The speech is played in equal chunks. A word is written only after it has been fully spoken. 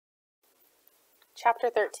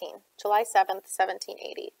Chapter 13, July 7th,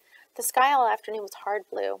 1780. The sky all afternoon was hard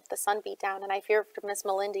blue. The sun beat down, and I feared for Miss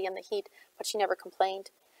Melindy in the heat, but she never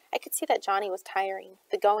complained. I could see that Johnny was tiring.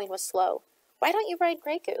 The going was slow. "Why don't you ride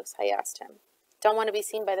Grey Goose?" I asked him. "Don't want to be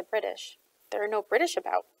seen by the British." "There are no British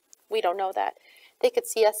about." "We don't know that. They could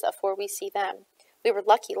see us afore we see them. We were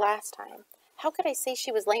lucky last time. How could I say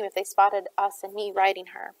she was lame if they spotted us and me riding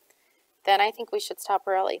her?" "Then I think we should stop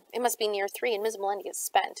early. It must be near 3, and Miss Melindy is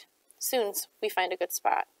spent. Soon's we find a good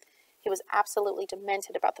spot." He was absolutely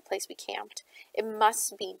demented about the place we camped. It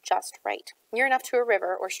must be just right. Near enough to a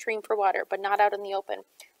river or stream for water, but not out in the open.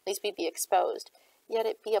 At least we'd be exposed. Yet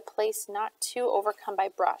it be a place not too overcome by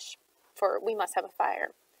brush, for we must have a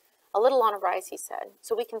fire. "A little on a rise," he said,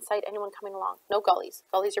 "so we can sight anyone coming along. No gullies.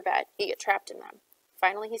 Gullies are bad. You get trapped in them."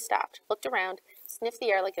 Finally he stopped, looked around, sniffed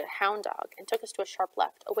the air like a hound dog, and took us to a sharp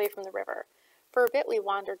left, away from the river. For a bit we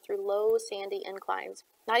wandered through low, sandy inclines,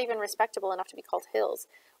 not even respectable enough to be called hills,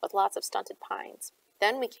 with lots of stunted pines.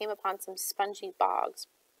 Then we came upon some spongy bogs.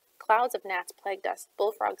 Clouds of gnats plagued us.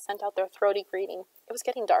 Bullfrogs sent out their throaty greeting. It was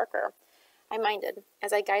getting darker. I minded,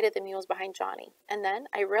 as I guided the mules behind Johnny, and then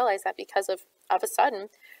I realized that because of a sudden,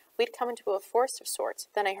 we'd come into a forest of sorts.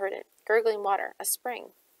 Then I heard it, gurgling water, a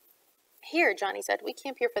spring. "Here," Johnny said, "we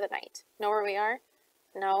camp here for the night. Know where we are?"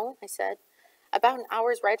 "No," I said. "About an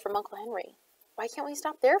hour's ride from Uncle Henry." "Why can't we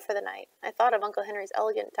stop there for the night?" I thought of Uncle Henry's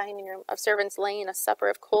elegant dining room, of servants laying a supper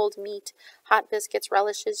of cold meat, hot biscuits,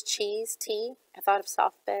 relishes, cheese, tea. I thought of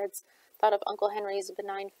soft beds, thought of Uncle Henry's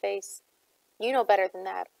benign face. "You know better than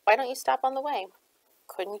that. Why don't you stop on the way?"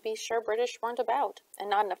 "Couldn't be sure British weren't about, and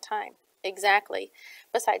not enough time." "Exactly.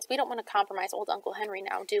 Besides, we don't want to compromise old Uncle Henry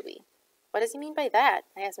now, do we?" "What does he mean by that?"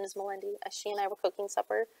 I asked Miss Melindy, as she and I were cooking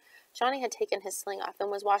supper. Johnny had taken his sling off and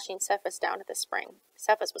was washing Cephas down at the spring.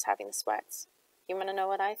 Cephas was having the sweats. "You want to know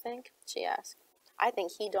what I think?" she asked. "I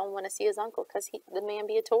think he don't want to see his uncle, 'cause the man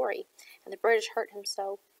be a Tory, and the British hurt him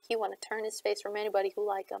so, he want to turn his face from anybody who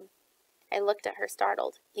like him." I looked at her,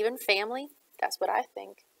 startled. "Even family?" "That's what I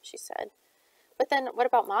think," she said. "But then, what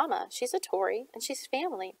about Mama? She's a Tory, and she's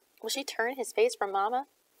family. Will she turn his face from Mama?"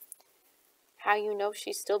 "How you know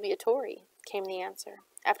she'd still be a Tory?" came the answer.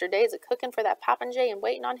 "After days of cooking for that popinjay and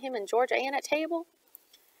waiting on him and Georgia Ann at table?"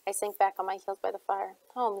 I sank back on my heels by the fire.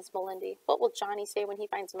 "Oh, Miss Melindy, what will Johnny say when he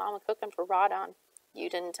finds Mama cooking for Rawdon?" "You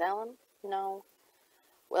didn't tell him?" "No."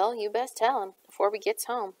 "Well, you best tell him, before we gets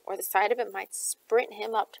home, or the sight of it might sprint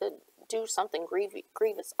him up to do something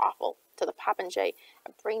grievous awful to the popinjay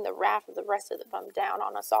and bring the wrath of the rest of them down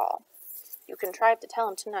on us all. You contrive to tell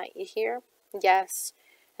him tonight, you hear?" "Yes."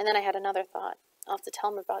 And then I had another thought. "I'll have to tell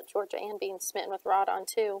him about Georgia Ann being smitten with Rawdon,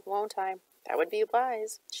 too, won't I?" "That would be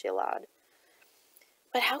wise," she allowed.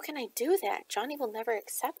 "But how can I do that? Johnny will never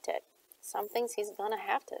accept it." "Some things he's gonna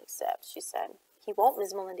have to accept," she said. "He won't,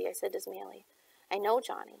 Miss Melindy," I said dismally. "I know,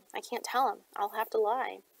 Johnny. I can't tell him. I'll have to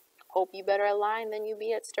lie." "Hope you better at lying than you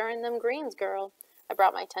be at stirring them greens, girl." I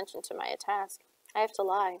brought my attention to my task. "I have to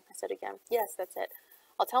lie," I said again. "Yes, that's it.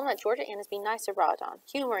 I'll tell him that Georgia Ann is being nice to Rawdon,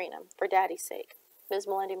 humoring him, for Daddy's sake." Miss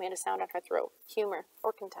Melindy made a sound on her throat. "Humor,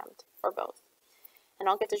 or contempt, or both. And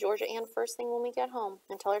I'll get to Georgia Ann first thing when we get home,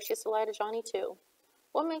 and tell her she's to lie to Johnny, too."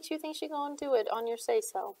 "What makes you think she's going to do it on your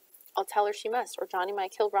say-so?" "I'll tell her she must, or Johnny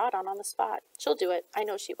might kill Rawdon on the spot. She'll do it. I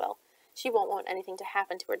know she will. She won't want anything to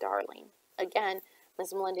happen to her darling." Again,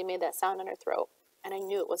 Miss Melindy made that sound in her throat, and I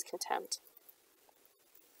knew it was contempt.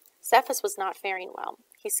 Cephas was not faring well.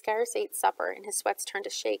 He scarce ate supper, and his sweats turned to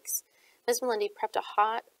shakes. Miss Melindy prepped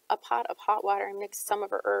a pot of hot water and mixed some of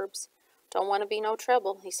her herbs. "Don't want to be no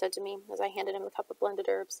trouble," he said to me, as I handed him a cup of blended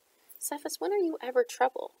herbs. "Cephas, when are you ever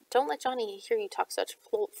trouble? Don't let Johnny hear you talk such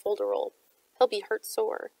folderol. He'll be hurt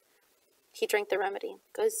sore." He drank the remedy.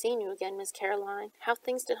 "Good seeing you again, Miss Caroline. How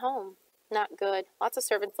things at home?" "Not good. Lots of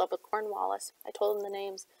servants left with Cornwallis." I told him the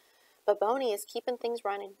names. "But Boney is keeping things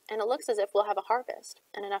running, and it looks as if we'll have a harvest,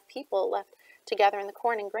 and enough people left to gather in the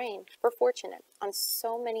corn and grain. We're fortunate. On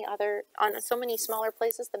so many smaller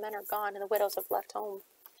places, the men are gone, and the widows have left home.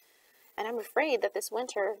 And I'm afraid that this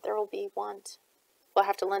winter there will be want." "We'll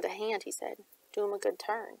have to lend a hand," he said. "Do him a good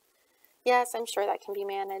turn." "Yes, I'm sure that can be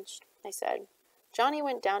managed," I said. Johnny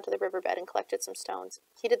went down to the riverbed and collected some stones,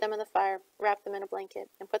 heated them in the fire, wrapped them in a blanket,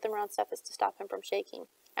 and put them around Cephas to stop him from shaking.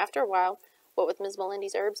 After a while, what with Miss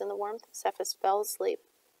Melindy's herbs and the warmth, Cephas fell asleep.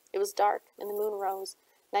 It was dark, and the moon rose.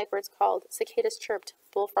 Night-birds called, cicadas chirped,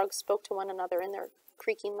 bullfrogs spoke to one another in their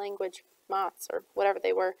creaking language. Moths, or whatever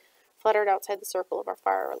they were, fluttered outside the circle of our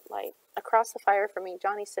firelight. Across the fire from me,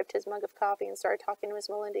 Johnny sipped his mug of coffee and started talking to Miss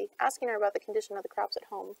Melindy, asking her about the condition of the crops at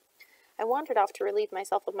home. I wandered off to relieve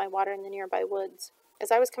myself of my water in the nearby woods.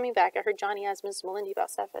 As I was coming back, I heard Johnny ask Miss Melindy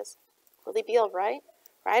about Cephas. "Will he be all right?"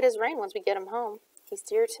 "Right as rain once we get him home." He's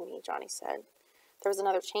dear to me, Johnny said. There was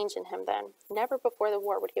another change in him then. Never before the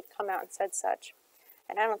war would he have come out and said such.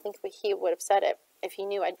 And I don't think he would have said it if he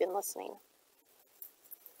knew I'd been listening.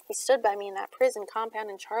 He stood by me in that prison compound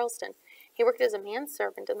in Charleston. He worked as a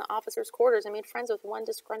manservant in the officers' quarters and made friends with one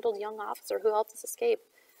disgruntled young officer who helped us escape.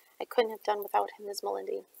 I couldn't have done without him, Miss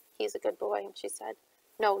Melindy. He's a good boy, she said.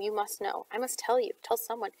 No, you must know. I must tell you. Tell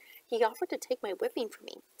someone. He offered to take my whipping from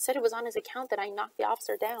me. Said it was on his account that I knocked the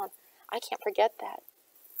officer down. I can't forget that.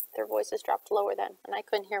 Their voices dropped lower then, and I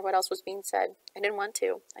couldn't hear what else was being said. I didn't want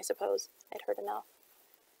to, I suppose. I'd heard enough.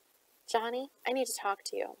 Johnny, I need to talk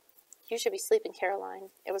to you. You should be sleeping, Caroline.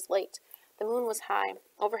 It was late. The moon was high.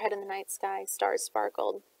 Overhead in the night sky, stars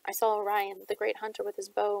sparkled. I saw Orion, the great hunter, with his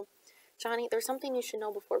bow. Johnny, there's something you should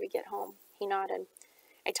know before we get home. He nodded.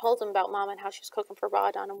 I told him about Mama and how she was cooking for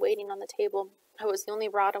Rawdon and waiting on the table. How it was the only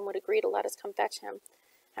Rawdon would agree to let us come fetch him.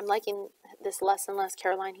 I'm liking this less and less,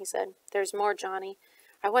 Caroline, he said. There's more, Johnny.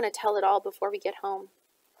 I want to tell it all before we get home.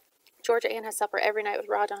 Georgia Ann has supper every night with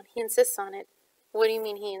Rawdon. He insists on it. What do you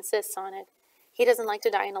mean he insists on it? He doesn't like to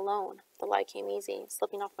dine alone. The lie came easy,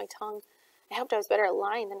 slipping off my tongue. I hoped I was better at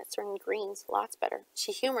lying than at serving greens. Lots better.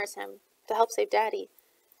 She humors him to help save Daddy.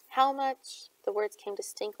 How much? The words came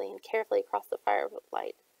distinctly and carefully across the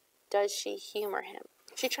firelight. Does she humor him?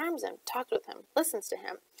 She charms him, talks with him, listens to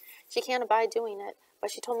him. She can't abide doing it,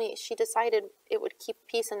 but she told me she decided it would keep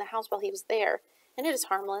peace in the house while he was there. And it is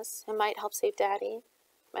harmless. It might help save Daddy.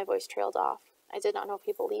 My voice trailed off. I did not know if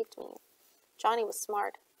he believed me. Johnny was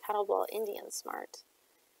smart. Paddleball Indian smart.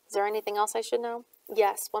 Is there anything else I should know?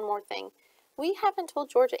 Yes, one more thing. We haven't told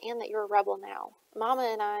Georgia Ann that you're a rebel now. Mama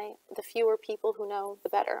and I, the fewer people who know, the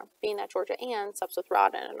better, being that Georgia Ann sups with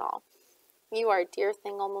Rawdon and all. You are a dear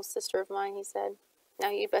thing, almost sister of mine, he said. Now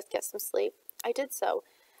you'd best get some sleep. I did so.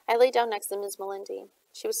 I lay down next to Miss Melindy.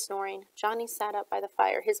 She was snoring. Johnny sat up by the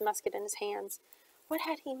fire, his musket in his hands. What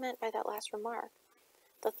had he meant by that last remark?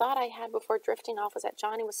 The thought I had before drifting off was that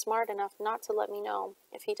Johnny was smart enough not to let me know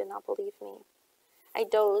if he did not believe me. I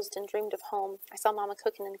dozed and dreamed of home. I saw Mama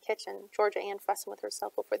cooking in the kitchen, Georgia Ann fussing with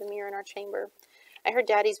herself before the mirror in our chamber. I heard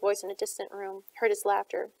Daddy's voice in a distant room, heard his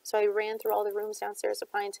laughter, so I ran through all the rooms downstairs to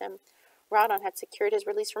find him. Rawdon had secured his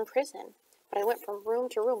release from prison, but I went from room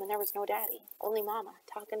to room and there was no Daddy, only Mama,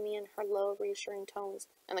 talking to me in her low, reassuring tones,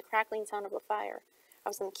 and the crackling sound of a fire. I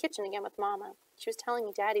was in the kitchen again with Mama. She was telling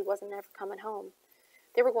me Daddy wasn't ever coming home.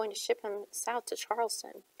 They were going to ship him south to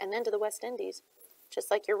Charleston, and then to the West Indies.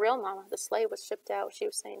 Just like your real Mama, the slave was shipped out. She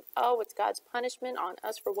was saying, oh, it's God's punishment on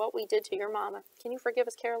us for what we did to your Mama. Can you forgive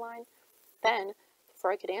us, Caroline? Then,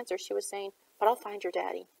 before I could answer, she was saying, but I'll find your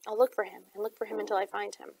Daddy. I'll look for him, and look for him until I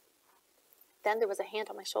find him. Then there was a hand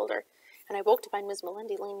on my shoulder, and I woke to find Miss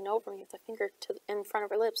Melindy leaning over me with a finger in front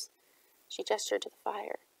of her lips. She gestured to the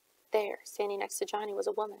fire. There, standing next to Johnny, was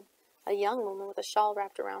a woman. A young woman with a shawl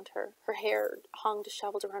wrapped around her. Her hair hung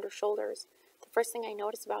disheveled around her shoulders. The first thing I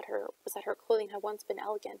noticed about her was that her clothing had once been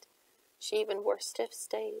elegant. She even wore stiff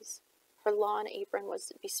stays. Her lawn apron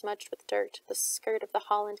was besmudged with dirt. The skirt of the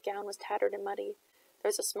holland gown was tattered and muddy. There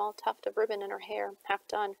was a small tuft of ribbon in her hair, half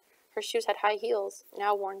done. Her shoes had high heels,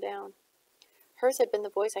 now worn down. Hers had been the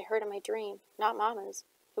voice I heard in my dream, not Mama's.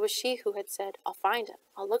 It was she who had said, I'll find him,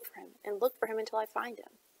 I'll look for him, and look for him until I find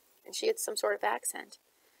him. And she had some sort of accent.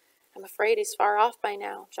 I'm afraid he's far off by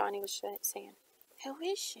now, Johnny was saying. Who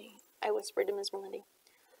is she? I whispered to Miss Melindy.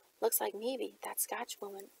 Looks like maybe that Scotch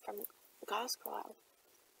woman from Goscrow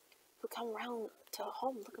who come round to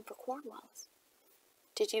home looking for Cornwallis.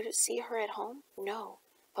 Did you see her at home? No.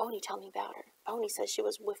 Boney told me about her. Boney says she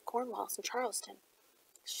was with Cornwallis in Charleston.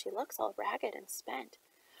 She looks all ragged and spent.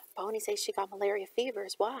 Boney says she got malaria fever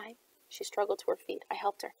is why. She struggled to her feet. I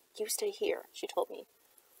helped her. You stay here, she told me.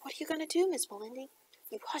 What are you going to do, Miss Melindy?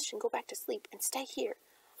 You hush and go back to sleep and stay here.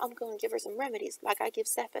 I'm going to give her some remedies like I give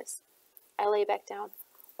Cephas. I lay back down,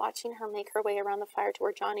 watching her make her way around the fire to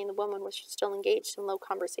where Johnny and the woman was still engaged in low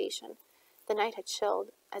conversation. The night had chilled,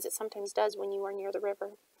 as it sometimes does when you are near the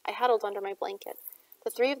river. I huddled under my blanket. The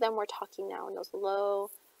three of them were talking now in those low,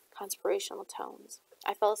 conspirational tones.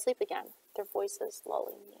 I fell asleep again, their voices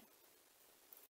lulling me.